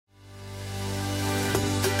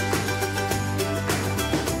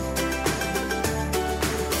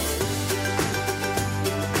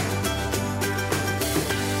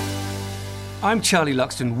I'm Charlie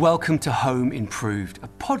Luxton. Welcome to Home Improved,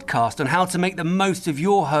 a podcast on how to make the most of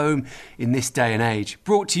your home in this day and age,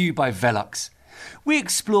 brought to you by Velux. We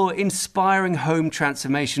explore inspiring home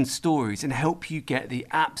transformation stories and help you get the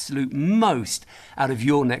absolute most out of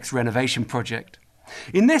your next renovation project.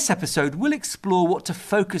 In this episode, we'll explore what to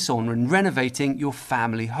focus on when renovating your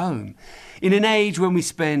family home. In an age when we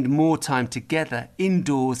spend more time together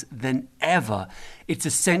indoors than ever, it's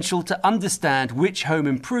essential to understand which home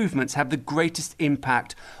improvements have the greatest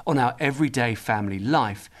impact on our everyday family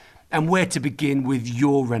life and where to begin with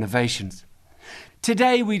your renovations.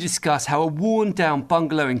 Today we discuss how a worn-down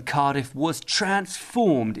bungalow in Cardiff was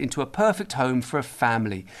transformed into a perfect home for a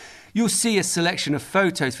family. You'll see a selection of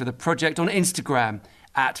photos for the project on Instagram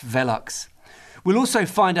 @Velux. We'll also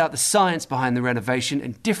find out the science behind the renovation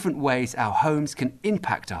and different ways our homes can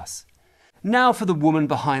impact us. Now for the woman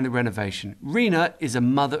behind the renovation. Rena is a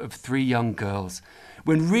mother of 3 young girls.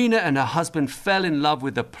 When Rena and her husband fell in love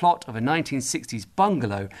with the plot of a 1960s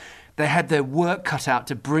bungalow, they had their work cut out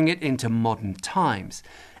to bring it into modern times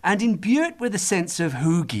and imbue it with a sense of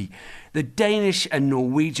hygge, the Danish and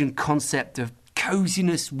Norwegian concept of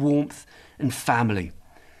coziness, warmth and family.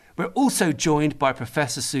 We're also joined by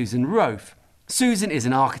Professor Susan Rofe. Susan is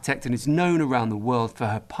an architect and is known around the world for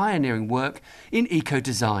her pioneering work in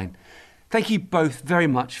eco-design. Thank you both very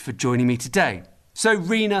much for joining me today. So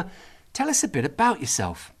Rena, tell us a bit about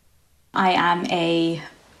yourself. I am a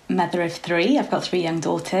mother of 3. I've got 3 young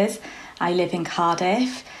daughters. I live in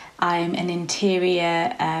Cardiff. I'm an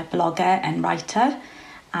interior blogger and writer,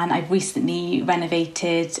 and I've recently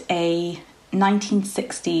renovated a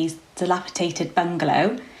 1960s dilapidated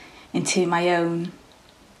bungalow into my own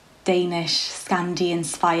Danish,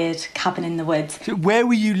 Scandi-inspired cabin in the woods. So where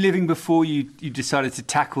were you living before you decided to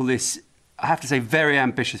tackle this, I have to say, very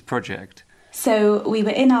ambitious project? So we were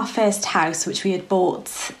in our first house, which we had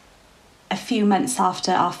bought a few months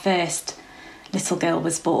after our first little girl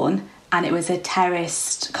was born, and it was a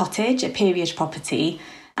terraced cottage, a period property,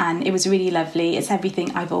 and it was really lovely. It's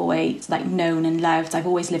everything I've always known and loved. I've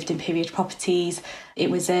always lived in period properties. It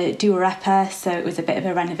was a do-a-upper, so it was a bit of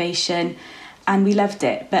a renovation, and we loved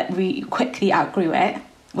it, but we quickly outgrew it.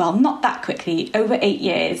 Well, not that quickly, over 8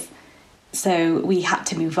 years. So we had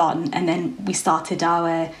to move on, and then we started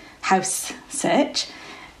our house search,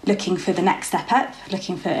 looking for the next step up,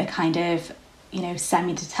 looking for a kind of,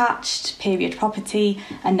 semi-detached period property,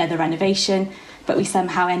 another renovation, but we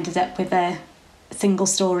somehow ended up with a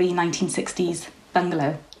single-storey 1960s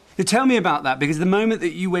bungalow. So tell me about that, because the moment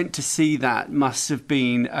that you went to see that must have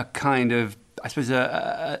been a kind of, I suppose,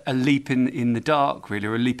 a leap in the dark, really,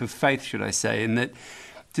 or a leap of faith, should I say, in that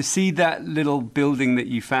to see that little building that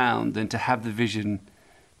you found and to have the vision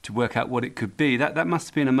to work out what it could be, that must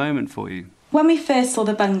have been a moment for you. When we first saw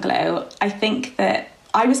the bungalow, I think that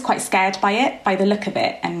I was quite scared by it, by the look of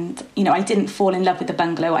it. And, I didn't fall in love with the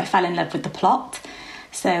bungalow. I fell in love with the plot.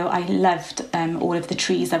 So I loved all of the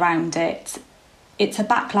trees around it. It's a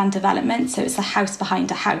backland development, so it's a house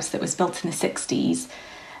behind a house that was built in the 60s.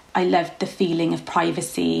 I loved the feeling of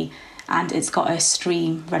privacy, and it's got a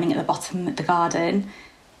stream running at the bottom of the garden.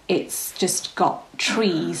 It's just got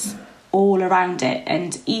trees all around it,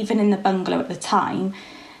 and even in the bungalow at the time,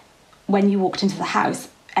 when you walked into the house,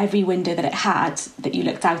 every window that it had that you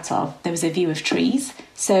looked out of, there was a view of trees.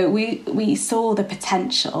 So we saw the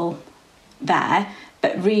potential there,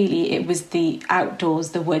 but really it was the outdoors,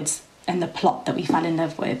 the woods and the plot that we fell in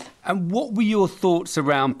love with. And what were your thoughts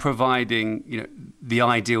around providing, the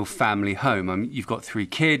ideal family home? I mean, you've got 3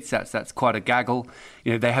 kids, that's quite a gaggle.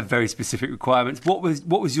 They have very specific requirements. What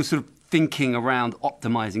was your sort of thinking around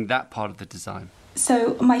optimising that part of the design?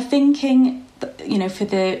 So my thinking, for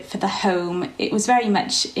the home, it was very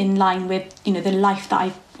much in line with, the life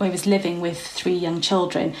that I was living with 3 young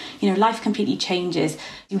children. Life completely changes.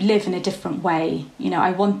 You live in a different way.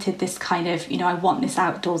 I wanted this kind of, I want this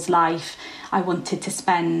outdoors life. I wanted to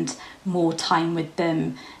spend more time with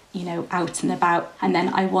them, out and about. And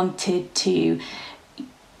then I wanted to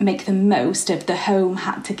make the most of the home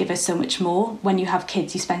had to give us so much more. When you have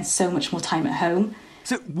kids, you spend so much more time at home.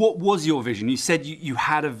 So what was your vision? You said you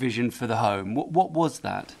had a vision for the home. What was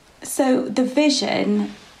that? So the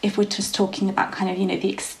vision, if we're just talking about kind of, the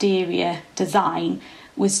exterior design,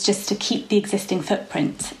 was just to keep the existing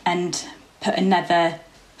footprint and put another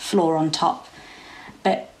floor on top.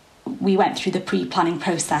 But we went through the pre-planning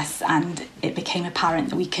process and it became apparent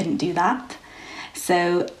that we couldn't do that.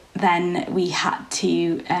 So then we had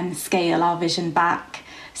to scale our vision back.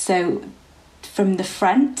 So from the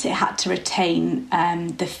front, it had to retain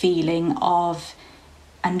the feeling of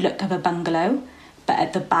and look of a bungalow, but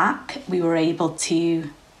at the back, we were able to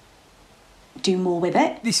do more with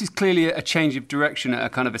it. This is clearly a change of direction, a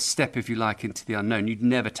kind of a step, if you like, into the unknown. You'd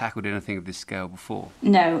never tackled anything of this scale before.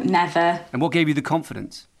 No, never. And what gave you the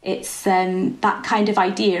confidence? It's that kind of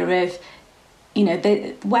idea of,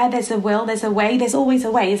 where there's a will, there's a way. There's always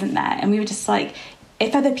a way, isn't there? And we were just like,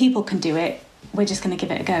 if other people can do it, we're just going to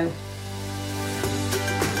give it a go.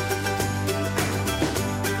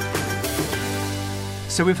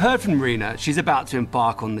 So we've heard from Rena. She's about to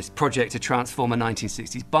embark on this project to transform a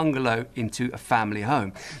 1960s bungalow into a family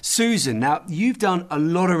home. Susan, now you've done a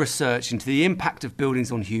lot of research into the impact of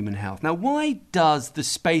buildings on human health. Now, why does the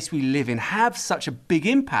space we live in have such a big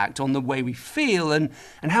impact on the way we feel and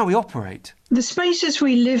how we operate? The spaces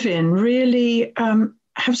we live in really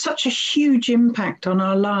have such a huge impact on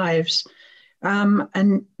our lives.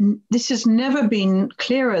 And this has never been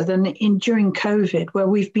clearer than during COVID, where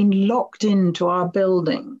we've been locked into our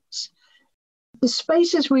buildings. The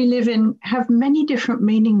spaces we live in have many different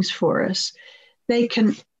meanings for us. They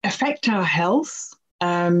can affect our health.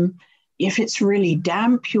 If it's really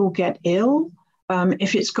damp, you'll get ill.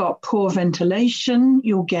 If it's got poor ventilation,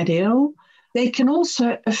 you'll get ill. They can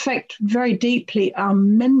also affect very deeply our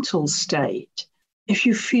mental state. If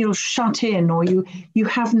you feel shut in, or you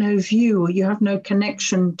have no view, or you have no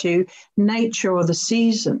connection to nature or the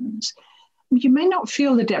seasons, you may not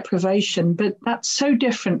feel the deprivation, but that's so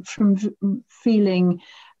different from feeling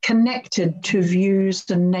connected to views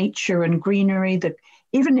and nature and greenery, that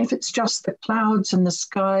even if it's just the clouds and the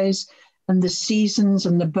skies and the seasons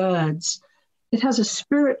and the birds, it has a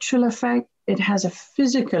spiritual effect, it has a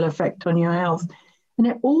physical effect on your health, and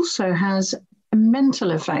it also has a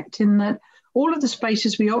mental effect in that all of the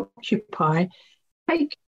spaces we occupy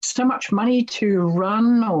take so much money to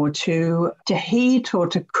run or to heat or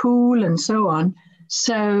to cool and so on.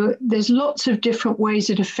 So there's lots of different ways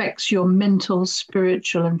it affects your mental,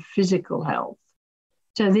 spiritual and physical health.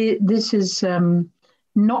 So this is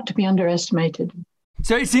not to be underestimated.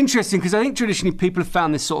 So it's interesting because I think traditionally people have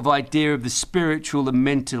found this sort of idea of the spiritual, the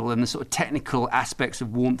mental and the sort of technical aspects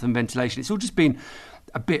of warmth and ventilation. It's all just been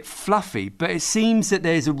a bit fluffy, but it seems that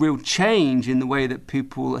there's a real change in the way that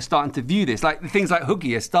people are starting to view this. Like things like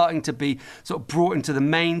Huggy are starting to be sort of brought into the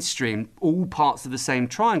mainstream, all parts of the same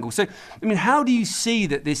triangle. So, I mean, how do you see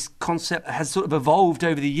that this concept has sort of evolved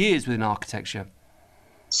over the years within architecture?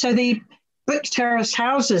 So the brick terrace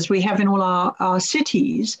houses we have in all our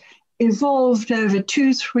cities evolved over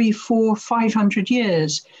 200, 300, 400, 500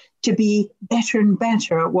 years to be better and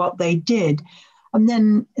better at what they did. And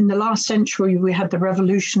then in the last century, we had the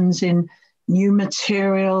revolutions in new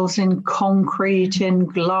materials, in concrete, in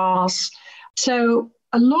glass. So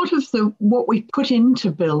a lot of what we put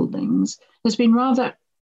into buildings has been rather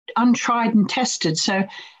untried and tested. So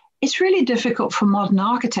it's really difficult for modern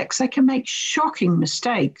architects. They can make shocking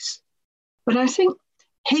mistakes. But I think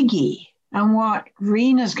Higgy and what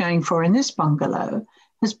Rena's going for in this bungalow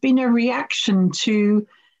has been a reaction to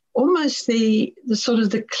almost the sort of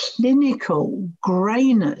the clinical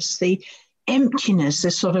greyness, the emptiness,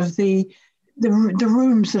 the sort of the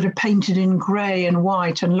rooms that are painted in grey and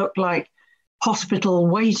white and look like hospital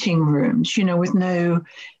waiting rooms, with no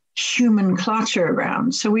human clutter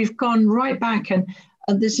around. So we've gone right back and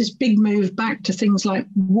there's this big move back to things like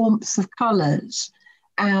warmth of colours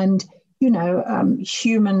and,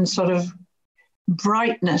 human sort of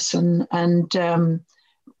brightness and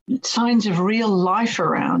signs of real life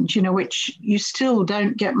around, which you still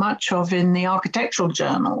don't get much of in the architectural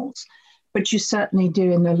journals, but you certainly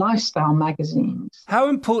do in the lifestyle magazines. How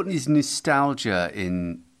important is nostalgia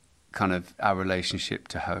in kind of our relationship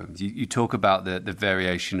to homes? You talk about the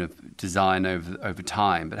variation of design over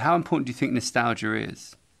time, but how important do you think nostalgia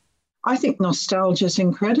is? I think nostalgia is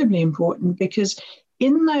incredibly important because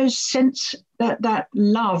in those sense that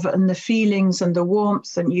love and the feelings and the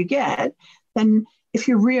warmth that you get, then if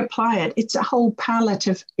you reapply it, it's a whole palette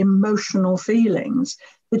of emotional feelings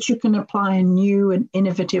that you can apply in new and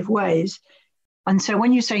innovative ways. And so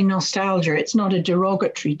when you say nostalgia, it's not a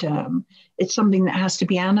derogatory term. It's something that has to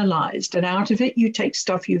be analysed. And out of it, you take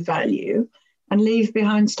stuff you value and leave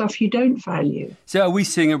behind stuff you don't value. So are we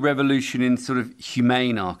seeing a revolution in sort of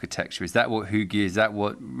humane architecture? Is that what Huggy is? Is that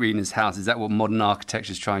what Rena's house? Is that what modern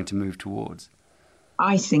architecture is trying to move towards?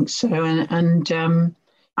 I think so. And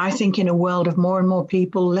I think in a world of more and more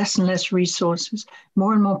people, less and less resources,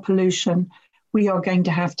 more and more pollution, we are going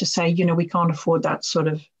to have to say, we can't afford that sort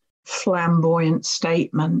of flamboyant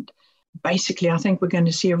statement. Basically, I think we're going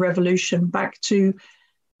to see a revolution back to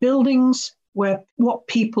buildings where what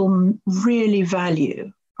people really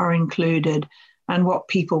value are included and what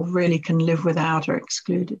people really can live without are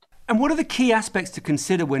excluded. And what are the key aspects to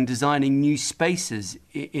consider when designing new spaces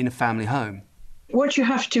in a family home? What you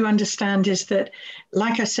have to understand is that,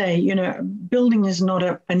 like I say, building is not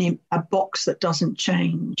a box that doesn't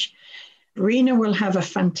change. Rena will have a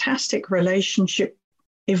fantastic relationship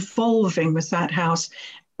evolving with that house.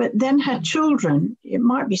 But then her children, it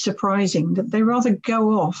might be surprising that they rather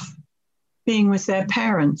go off being with their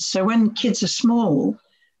parents. So when kids are small,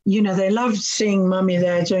 they love seeing mummy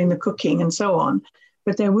there doing the cooking and so on.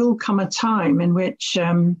 But there will come a time in which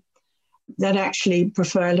they'd actually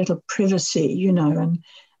prefer a little privacy,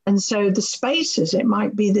 and so the spaces, it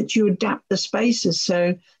might be that you adapt the spaces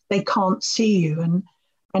so they can't see you. And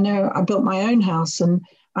I know I built my own house and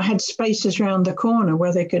I had spaces around the corner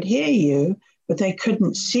where they could hear you, but they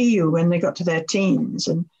couldn't see you when they got to their teens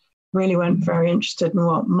and really weren't very interested in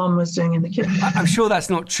what mum was doing in the kitchen. I'm sure that's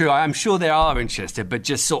not true. I'm sure they are interested, but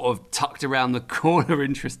just sort of tucked around the corner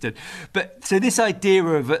interested. But so this idea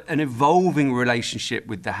of an evolving relationship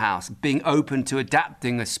with the house, being open to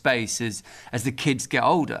adapting a space as the kids get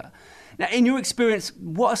older. Now, in your experience,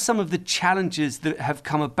 what are some of the challenges that have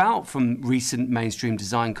come about from recent mainstream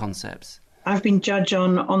design concepts? I've been judged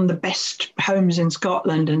on the best homes in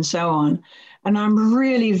Scotland and so on. And I'm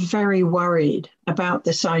really very worried about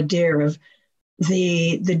this idea of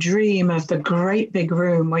the dream of the great big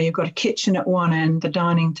room where you've got a kitchen at one end, the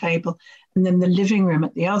dining table, and then the living room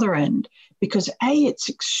at the other end. Because it's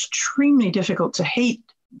extremely difficult to heat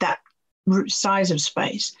that size of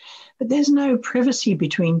space, but there's no privacy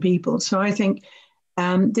between people. So I think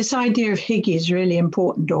this idea of hygge is really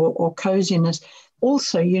important, or coziness.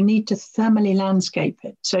 Also, you need to thermally landscape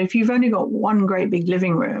it. So if you've only got one great big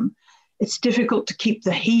living room, it's difficult to keep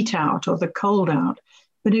the heat out or the cold out.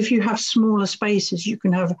 But if you have smaller spaces, you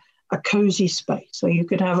can have a cozy space, or you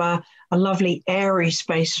could have a lovely airy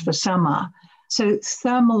space for summer. So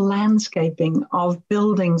thermal landscaping of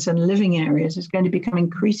buildings and living areas is going to become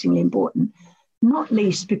increasingly important, not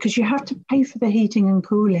least because you have to pay for the heating and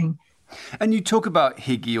cooling. And you talk about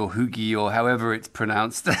hygge or hygge or however it's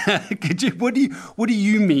pronounced. What do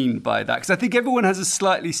you mean by that? Because I think everyone has a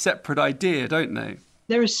slightly separate idea, don't they?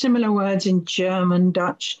 There are similar words in German,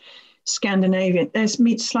 Dutch, Scandinavian. There's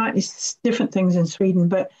slightly different things in Sweden,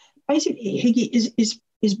 but basically hygge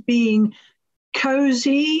is being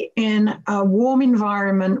cozy in a warm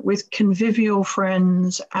environment with convivial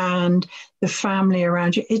friends and the family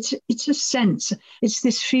around you. It's a sense. It's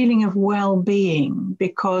this feeling of well-being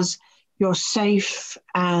because you're safe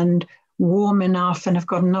and warm enough and have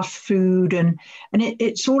got enough food, and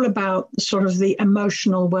it's all about sort of the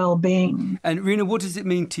emotional well-being. And Rena, what does it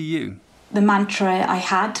mean to you? The mantra I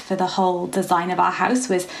had for the whole design of our house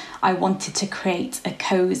was I wanted to create a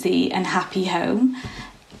cosy and happy home.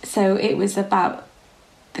 So it was about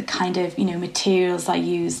the kind of, materials I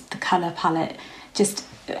used, the colour palette, just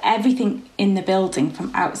everything in the building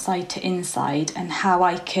from outside to inside, and how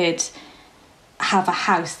I could have a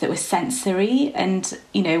house that was sensory. And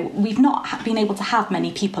we've not been able to have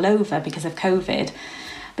many people over because of COVID,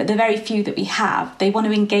 but the very few that we have, they want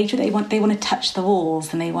to engage with it. They want to touch the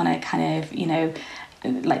walls, and they want to kind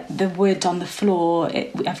of like the wood on the floor.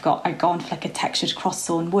 I've gone for like a textured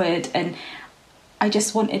cross-sawn wood, and I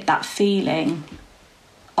just wanted that feeling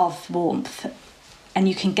of warmth. And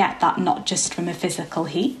you can get that not just from a physical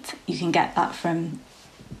heat, you can get that from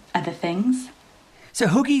other things. So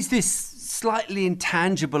hygge's this slightly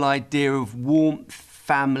intangible idea of warmth,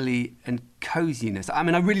 family and coziness. I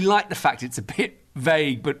mean, I really like the fact it's a bit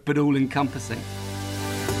vague but all-encompassing.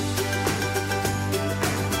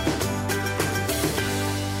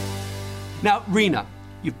 Now, Rena,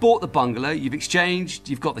 you've bought the bungalow, you've exchanged,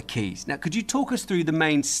 you've got the keys. Now, could you talk us through the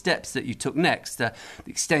main steps that you took next? The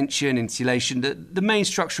extension, insulation, the main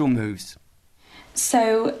structural moves.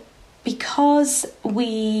 So, because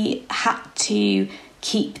we had to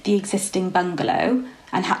keep the existing bungalow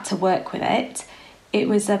and had to work with it, it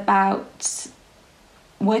was about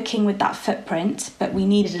working with that footprint, but we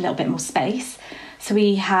needed a little bit more space. So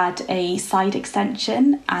we had a side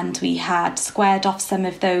extension, and we had squared off some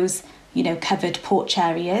of those, covered porch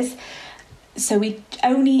areas. So we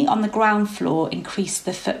only on the ground floor increased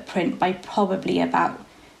the footprint by probably about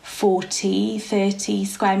 30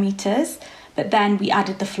 square metres. But then we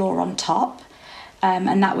added the floor on top,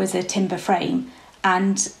 and that was a timber frame.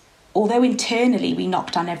 And although internally we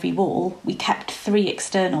knocked on every wall, we kept 3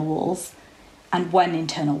 external walls and 1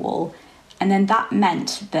 internal wall. And then that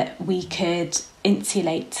meant that we could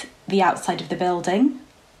insulate the outside of the building.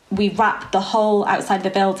 We wrapped the whole outside of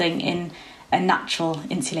the building in a natural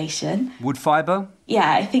insulation. Wood fibre?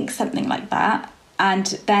 Yeah, I think something like that. And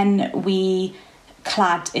then we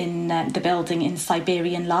clad in the building in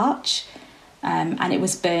Siberian larch, and it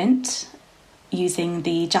was burnt. using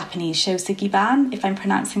the Japanese Shosugiban, if I'm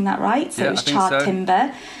pronouncing that right. So yeah, it was charred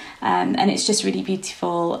timber, and it's just really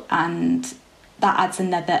beautiful, and that adds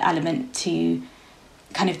another element to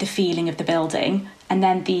kind of the feeling of the building. And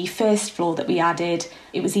then the first floor that we added,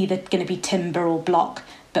 it was either going to be timber or block,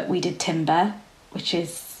 but we did timber, which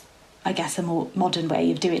is, I guess, a more modern way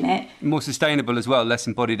of doing it. More sustainable as well, less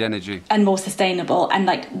embodied energy. And more sustainable. And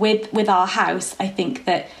like with our house, I think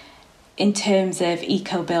that in terms of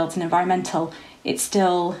eco builds and environmental, it's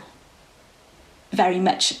still very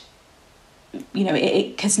much, you know,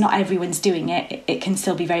 because not everyone's doing it, it can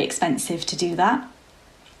still be very expensive to do that.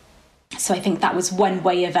 So I think that was one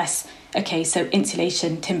way of us, okay, so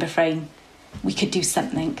insulation, timber frame, we could do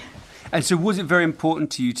something. And so was it very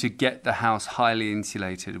important to you to get the house highly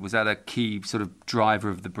insulated? Was that a key sort of driver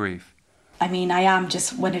of the brief? I mean, I am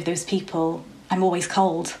just one of those people, I'm always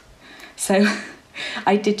cold. So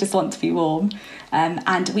I did just want to be warm.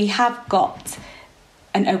 And we have got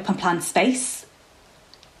an open plan space,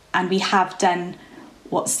 and we have done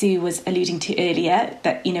what Sue was alluding to earlier,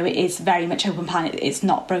 that, you know, it is very much open plan, it's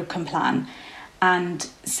not broken plan. And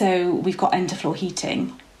so we've got underfloor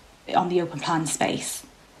heating on the open plan space,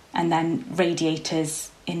 and then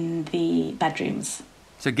radiators in the bedrooms.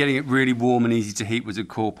 So getting it really warm and easy to heat was a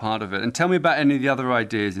core part of it. And tell me about any of the other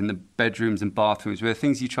ideas in the bedrooms and bathrooms. Were there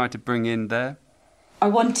things you tried to bring in there? I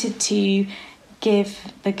wanted to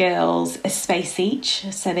give the girls a space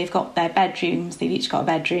each. So they've got their bedrooms, they've each got a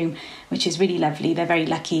bedroom, which is really lovely. They're very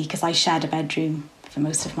lucky because I shared a bedroom for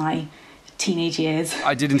most of my teenage years.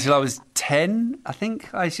 I did until I was 10, I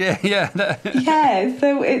think. I share, yeah. Yeah,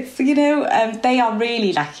 so it's, you know, they are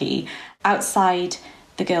really lucky. Outside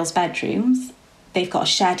the girls' bedrooms, they've got a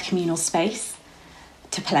shared communal space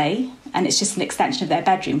to play, and it's just an extension of their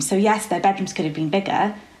bedroom. So yes, their bedrooms could have been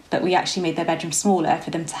bigger, but we actually made their bedroom smaller for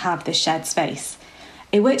them to have this shared space.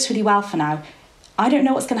 It works really well for now. I don't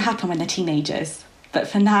know what's going to happen when they're teenagers, but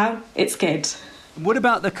for now, it's good. What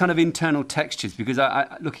about the kind of internal textures? Because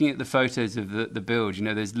I looking at the photos of the build, you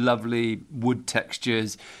know, there's lovely wood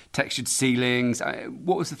textures, textured ceilings.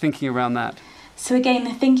 What was the thinking around that? So again,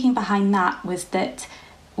 the thinking behind that was that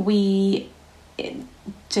it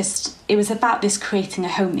was about this creating a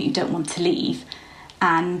home that you don't want to leave.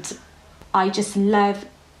 And I just love,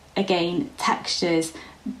 again, textures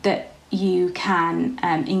that you can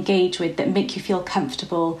engage with, that make you feel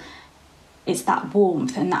comfortable. It's that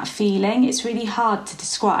warmth and that feeling. It's really hard to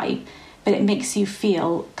describe, but it makes you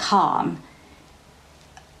feel calm.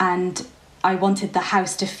 And I wanted the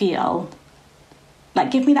house to feel like,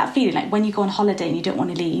 give me that feeling, like when you go on holiday and you don't want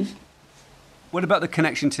to leave. What about the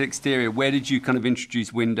connection to the exterior? Where did you kind of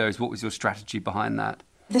introduce windows? What was your strategy behind that?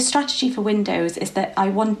 The strategy for windows is that I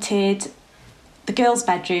wanted the girls'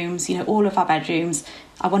 bedrooms, you know, all of our bedrooms,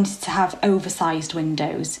 I wanted to have oversized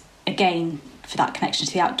windows, again, for that connection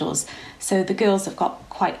to the outdoors. So the girls have got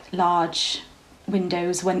quite large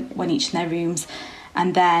windows, one each in their rooms.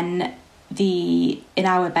 And then in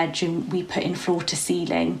our bedroom, we put in floor to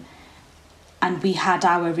ceiling, and we had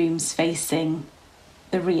our rooms facing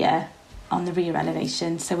the rear, on the rear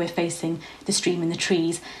elevation. So we're facing the stream and the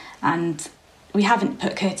trees, and we haven't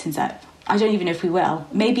put curtains up. I don't even know if we will.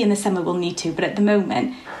 Maybe in the summer we'll need to, but at the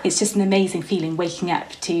moment, it's just an amazing feeling waking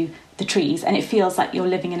up to the trees, and it feels like you're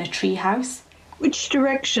living in a tree house. Which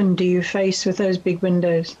direction do you face with those big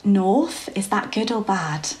windows? North. Is that good or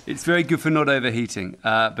bad? It's very good for not overheating,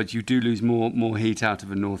 but you do lose more heat out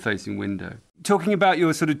of a north-facing window. Talking about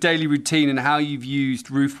your sort of daily routine and how you've used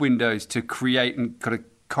roof windows to create and kind of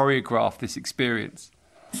choreograph this experience.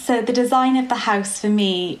 So the design of the house for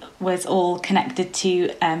me was all connected to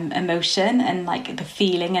emotion and like the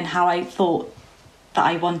feeling and how I thought that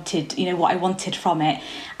I wanted, you know, what I wanted from it.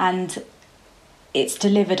 And it's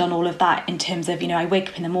delivered on all of that in terms of, you know, I wake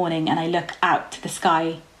up in the morning and I look out to the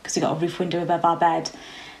sky because we've got a roof window above our bed.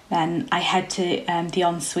 Then I head to the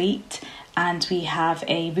ensuite, and we have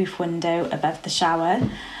a roof window above the shower.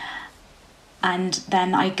 And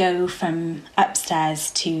then I go from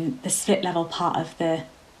upstairs to the split level part of the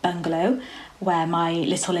bungalow where my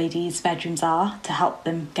little ladies' bedrooms are to help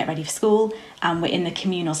them get ready for school. And we're in the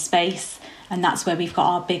communal space, and that's where we've got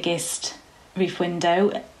our biggest roof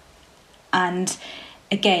window. And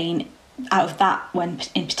again, out of that one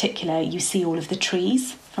in particular, you see all of the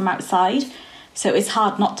trees from outside. So it's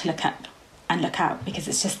hard not to look up and look out because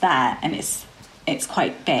it's just there, and it's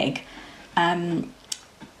quite big.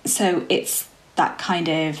 So it's that kind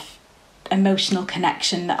of emotional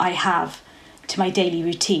connection that I have to my daily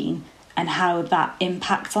routine and how that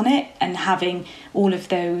impacts on it, and having all of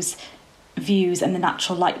those views and the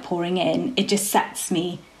natural light pouring in, it just sets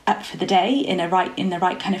me up for the day in the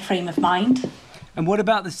right kind of frame of mind. And what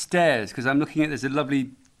about the stairs? Because I'm looking at, there's a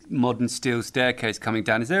lovely modern steel staircase coming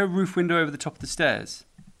down. Is there a roof window over the top of the stairs?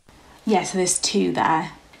 Yeah, so there's two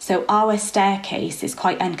there. So our staircase is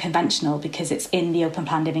quite unconventional because it's in the open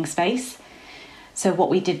plan living space. So what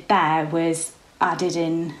we did there was added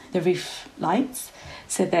in the roof lights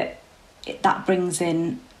so that that brings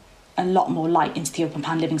in a lot more light into the open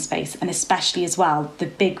plan living space, and especially as well the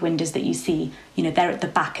big windows that you see, you know, they're at the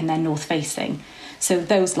back and they're north facing. So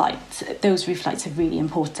those roof lights are really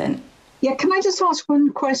important. Yeah, can I just ask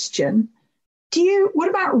one question? What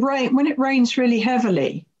about rain? When it rains really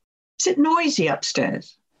heavily, is it noisy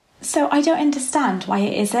upstairs? So I don't understand why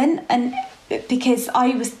it isn't, and because I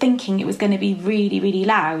was thinking it was going to be really, really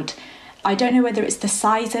loud. I don't know whether it's the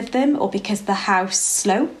size of them or because the house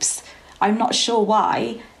slopes. I'm not sure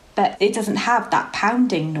why, but it doesn't have that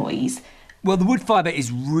pounding noise. Well, the wood fibre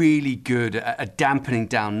is really good at dampening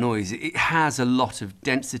down noise. It has a lot of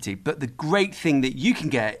density. But the great thing that you can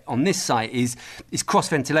get on this site is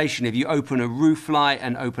cross-ventilation. If you open a roof light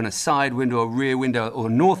and open a side window or rear window or a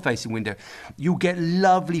north-facing window, you'll get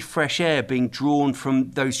lovely fresh air being drawn from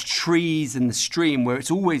those trees and the stream where it's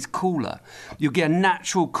always cooler. You'll get a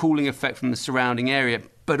natural cooling effect from the surrounding area,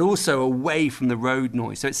 but also away from the road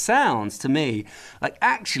noise. So it sounds to me like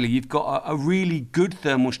actually you've got a really good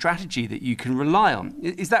thermal strategy that you can rely on.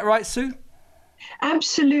 Is that right, Sue?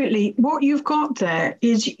 Absolutely. What you've got there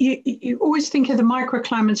is you always think of the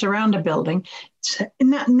microclimates around a building.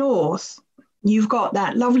 In that north, you've got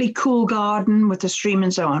that lovely cool garden with the stream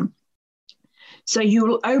and so on. So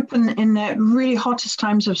you'll open in the really hottest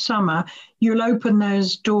times of summer, you'll open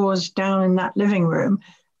those doors down in that living room,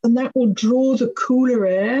 and that will draw the cooler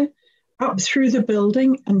air up through the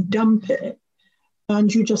building and dump it.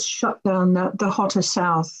 And you just shut down the hotter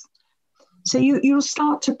south. So you'll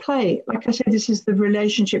start to play. Like I said, this is the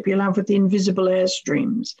relationship you'll have with the invisible air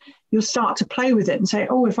streams. You'll start to play with it and say,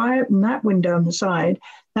 oh, if I open that window on the side,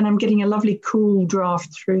 then I'm getting a lovely cool draft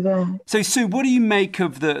through there. So, Sue, what do you make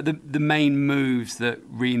of the main moves that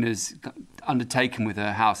Rena's undertaken with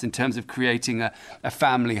her house in terms of creating a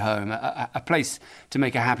family home, a place to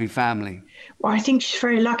make a happy family? Well, I think she's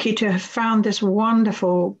very lucky to have found this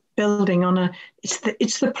wonderful building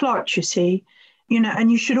it's the plot, you see,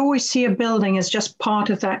 and you should always see a building as just part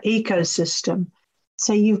of that ecosystem.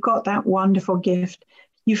 So you've got that wonderful gift.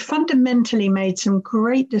 You've fundamentally made some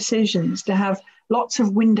great decisions to have lots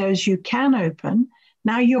of windows you can open.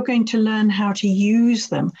 Now you're going to learn how to use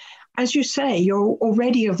them. As you say, you're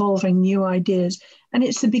already evolving new ideas, and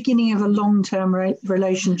it's the beginning of a long-term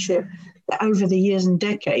relationship that over the years and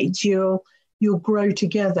decades you'll grow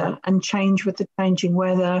together and change with the changing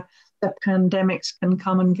weather. The pandemics can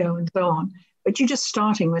come and go and so on. But you're just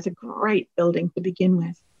starting with a great building to begin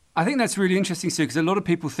with. I think that's really interesting, Sue, because a lot of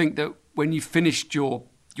people think that when you've finished your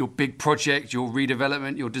big project, your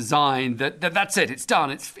redevelopment, your design, that's it, it's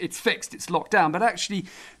done, it's fixed, it's locked down. But actually,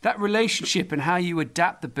 that relationship and how you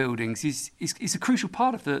adapt the buildings is a crucial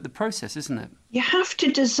part of the process, isn't it? You have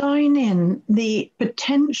to design in the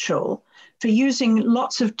potential for using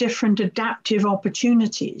lots of different adaptive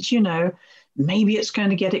opportunities. Maybe it's going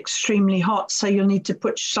to get extremely hot, so you'll need to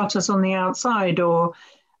put shutters on the outside, or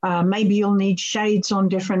maybe you'll need shades on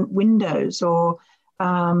different windows, or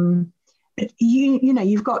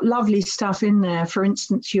you've got lovely stuff in there. For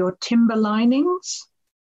instance, your timber linings,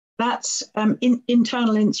 that's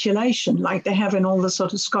internal insulation like they have in all the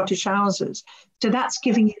sort of Scottish houses. So that's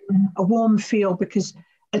giving you a warm feel, because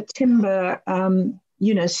a timber,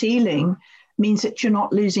 ceiling means that you're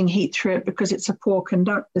not losing heat through it because it's a poor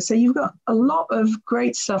conductor. So you've got a lot of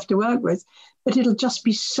great stuff to work with, but it'll just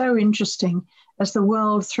be so interesting as the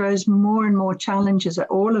world throws more and more challenges at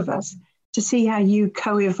all of us to see how you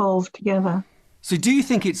co-evolve together. So do you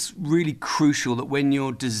think it's really crucial that when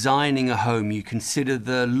you're designing a home, you consider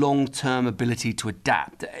the long-term ability to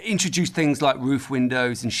adapt, introduce things like roof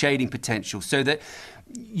windows and shading potential so that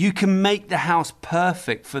you can make the house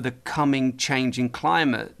perfect for the coming changing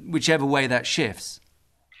climate, whichever way that shifts?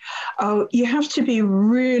 Oh, you have to be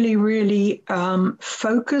really, really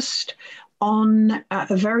focused on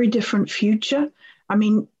a very different future. I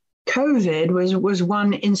mean, COVID was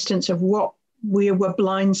one instance of what we were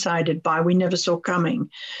blindsided by, we never saw coming.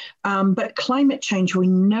 But climate change, we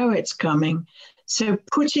know it's coming. So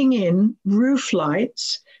putting in roof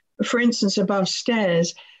lights, for instance, above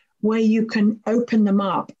stairs, where you can open them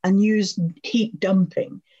up and use heat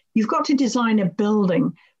dumping. You've got to design a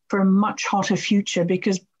building for a much hotter future,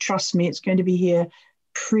 because trust me, it's going to be here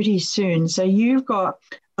pretty soon. So you've got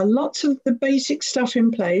lots of the basic stuff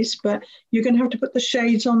in place, but you're going to have to put the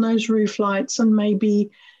shades on those roof lights and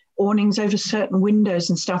maybe awnings over certain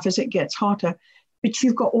windows and stuff as it gets hotter. but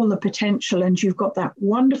you've got all the potential, and you've got that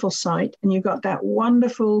wonderful site, and you've got that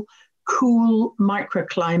wonderful, cool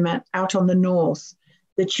microclimate out on the north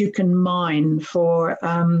that you can mine for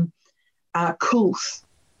coolth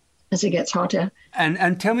as it gets hotter.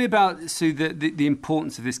 And tell me about, Sue, the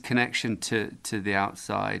importance of this connection to the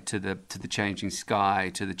outside, to the changing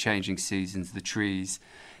sky, to the changing seasons, the trees.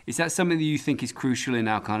 Is that something that you think is crucial in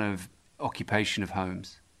our kind of occupation of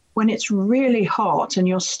homes? When it's really hot and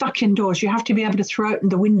you're stuck indoors, you have to be able to throw open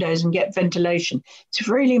the windows and get ventilation. It's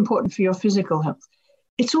really important for your physical health.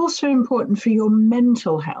 It's also important for your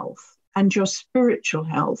mental health and your spiritual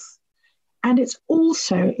health. And it's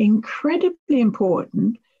also incredibly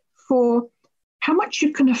important for how much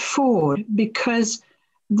you can afford, because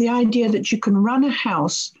the idea that you can run a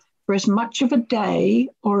house for as much of a day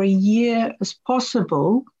or a year as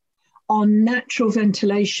possible on natural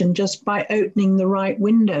ventilation just by opening the right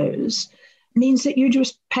windows means that you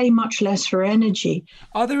just pay much less for energy.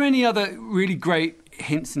 Are there any other really great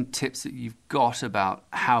hints and tips that you've got about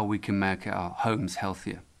how we can make our homes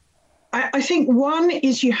healthier? I think one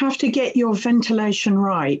is you have to get your ventilation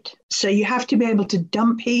right. So you have to be able to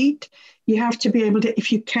dump heat. You have to be able to,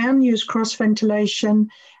 if you can, use cross ventilation,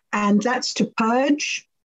 and that's to purge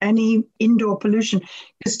any indoor pollution,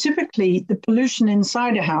 because typically the pollution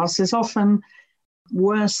inside a house is often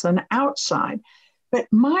worse than outside. But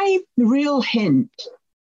my real hint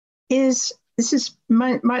is,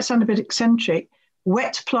 might sound a bit eccentric,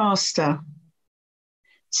 wet plaster.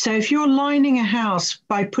 So if you're lining a house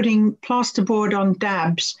by putting plasterboard on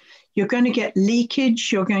dabs, you're going to get leakage,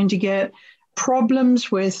 you're going to get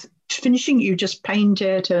problems with finishing. You just paint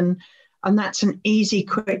it, and that's an easy,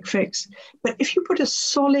 quick fix. But if you put a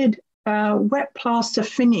solid wet plaster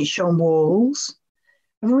finish on walls,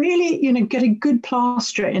 really, get a good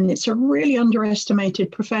plasterer in. It's a really underestimated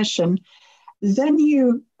profession. Then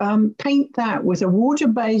you paint that with a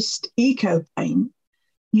water-based eco paint.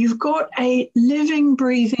 You've got a living,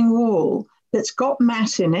 breathing wall that's got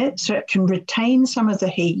mass in it, so it can retain some of the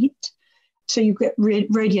heat. So you get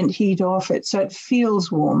radiant heat off it, so it feels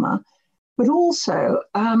warmer. But also,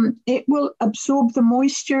 it will absorb the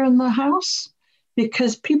moisture in the house,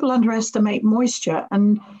 because people underestimate moisture.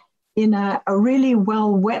 And in a really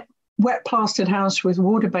well wet plastered house with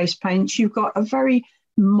water-based paints, you've got a very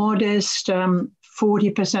modest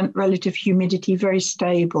 40% relative humidity, very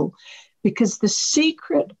stable. Because the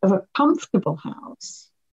secret of a comfortable house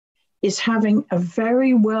is having a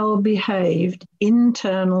very well-behaved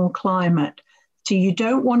internal climate. So you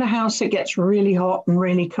don't want a house that gets really hot and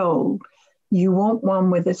really cold. You want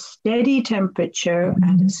one with a steady temperature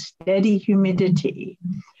and a steady humidity.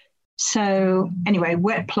 So anyway,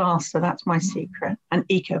 wet plaster, that's my secret, and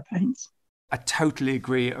eco paints. I totally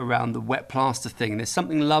agree around the wet plaster thing. There's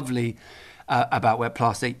something lovely about wet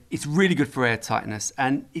plaster. It's really good for air tightness,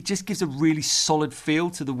 and it just gives a really solid feel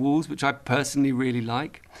to the walls, which I personally really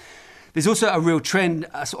like. There's also a real trend,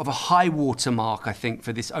 sort of a high water mark, I think,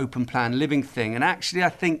 for this open plan living thing. And actually, I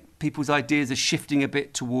think people's ideas are shifting a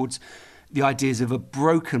bit towards the ideas of a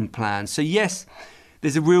broken plan. So yes,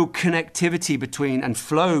 there's a real connectivity between and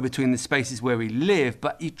flow between the spaces where we live,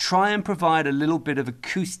 but you try and provide a little bit of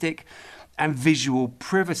acoustic and visual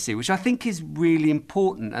privacy, which I think is really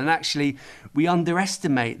important. And actually, we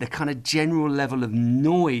underestimate the kind of general level of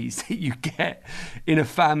noise that you get in a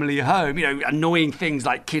family home. Annoying things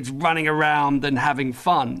like kids running around and having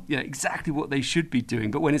fun, exactly what they should be doing.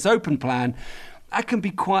 But when it's open plan, that can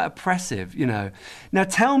be quite oppressive, Now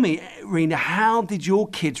tell me, Rena, how did your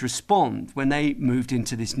kids respond when they moved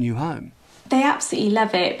into this new home? They absolutely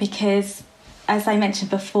love it because, as I mentioned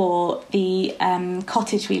before, the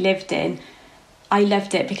cottage we lived in, I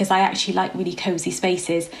loved it because I actually like really cosy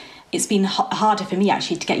spaces. It's been harder for me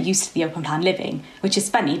actually to get used to the open plan living, which is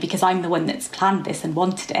funny because I'm the one that's planned this and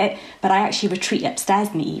wanted it, but I actually retreat upstairs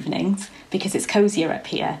in the evenings because it's cosier up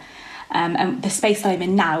here. And the space that I'm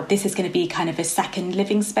in now, this is going to be kind of a second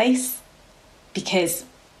living space because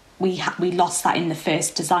we lost that in the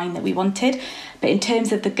first design that we wanted. But in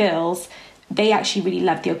terms of the girls, they actually really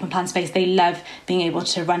love the open plan space. They love being able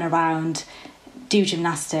to run around, do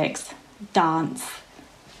gymnastics, dance,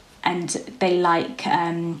 and they like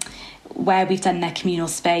where we've done their communal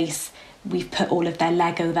space, we've put all of their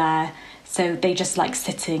Lego there. So they just like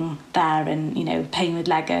sitting there and, playing with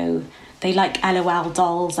Lego. They like LOL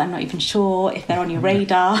dolls. I'm not even sure if they're on your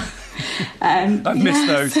radar. I've missed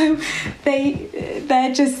those. So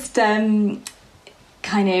they're just they're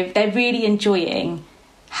really enjoying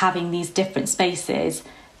having these different spaces.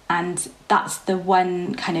 And that's the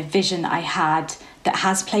one kind of vision that I had that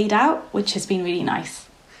has played out, which has been really nice.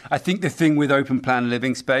 I think the thing with open plan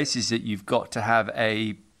living space is that you've got to have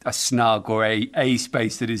a a snug or a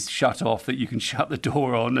space that is shut off that you can shut the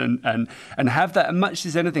door on and have that, and much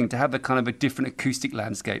as anything, to have a kind of a different acoustic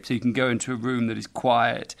landscape, so you can go into a room that is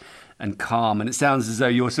quiet and calm. And it sounds as though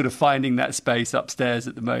you're sort of finding that space upstairs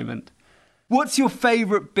at the moment. What's your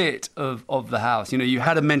favourite bit of the house? You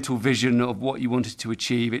had a mental vision of what you wanted to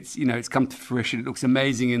achieve. It's come to fruition. It looks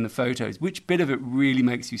amazing in the photos. Which bit of it really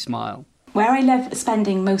makes you smile? Where I love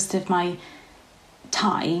spending most of my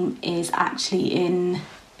time is actually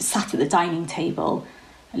sat at the dining table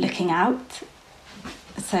looking out.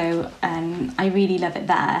 So I really love it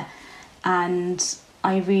there. And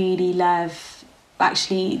I really love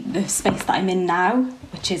actually the space that I'm in now,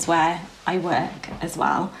 which is where I work as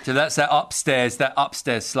well. So that's that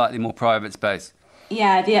upstairs slightly more private space.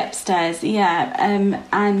 Yeah, the upstairs, yeah.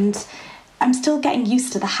 And I'm still getting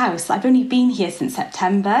used to the house. I've only been here since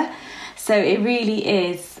September. So it really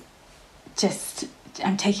is just,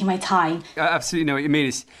 I'm taking my time. I absolutely know what you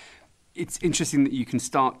mean. It's interesting that you can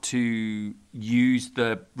start to use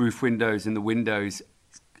the roof windows and the windows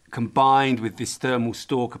combined with this thermal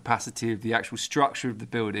store capacity of the actual structure of the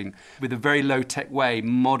building, with a very low-tech way,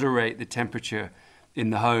 moderate the temperature in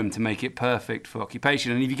the home to make it perfect for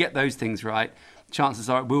occupation. And if you get those things right, chances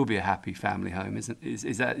are it will be a happy family home. Is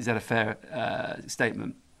that a fair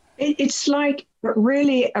statement? It's like a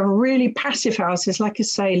really passive house is like a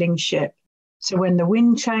sailing ship. So when the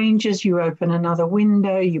wind changes, you open another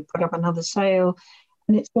window, you put up another sail,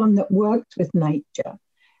 and it's one that works with nature.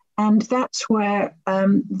 And that's where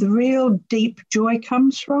the real deep joy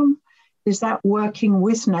comes from, is that working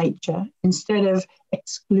with nature instead of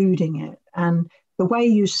excluding it. And the way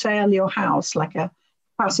you sail your house like a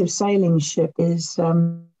passive sailing ship is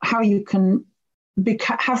how you can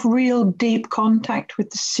have real deep contact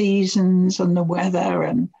with the seasons and the weather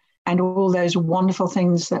and all those wonderful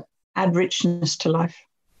things that add richness to life.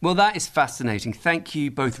 Well, that is fascinating. Thank you,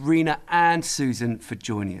 both Rena and Susan, for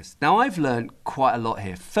joining us. Now, I've learned quite a lot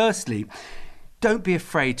here. Firstly, don't be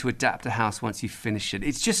afraid to adapt a house once you've finished it.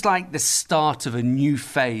 It's just like the start of a new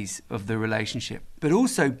phase of the relationship. But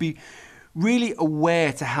also be really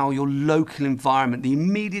aware to how your local environment, the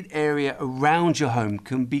immediate area around your home,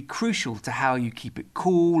 can be crucial to how you keep it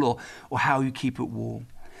cool or how you keep it warm.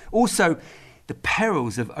 Also, the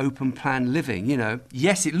perils of open plan living.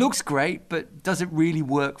 Yes, it looks great, but does it really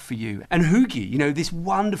work for you? And hygge, this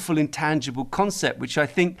wonderful intangible concept, which I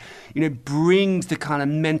think, brings the kind of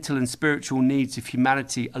mental and spiritual needs of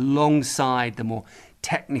humanity alongside the more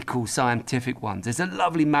technical scientific ones. There's a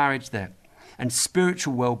lovely marriage there. And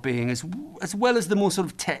spiritual well-being as well as the more sort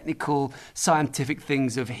of technical scientific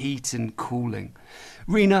things of heat and cooling.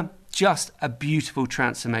 Rena, just a beautiful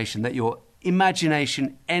transformation that your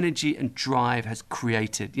imagination, energy and drive has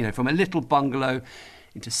created, from a little bungalow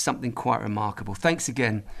into something quite remarkable. Thanks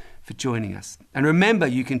again for joining us. And remember,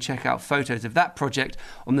 you can check out photos of that project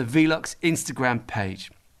on the Velux Instagram page.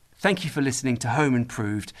 Thank you for listening to Home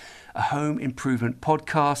Improved, a home improvement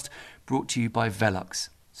podcast brought to you by Velux.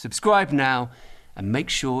 Subscribe now and make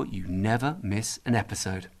sure you never miss an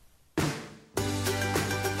episode.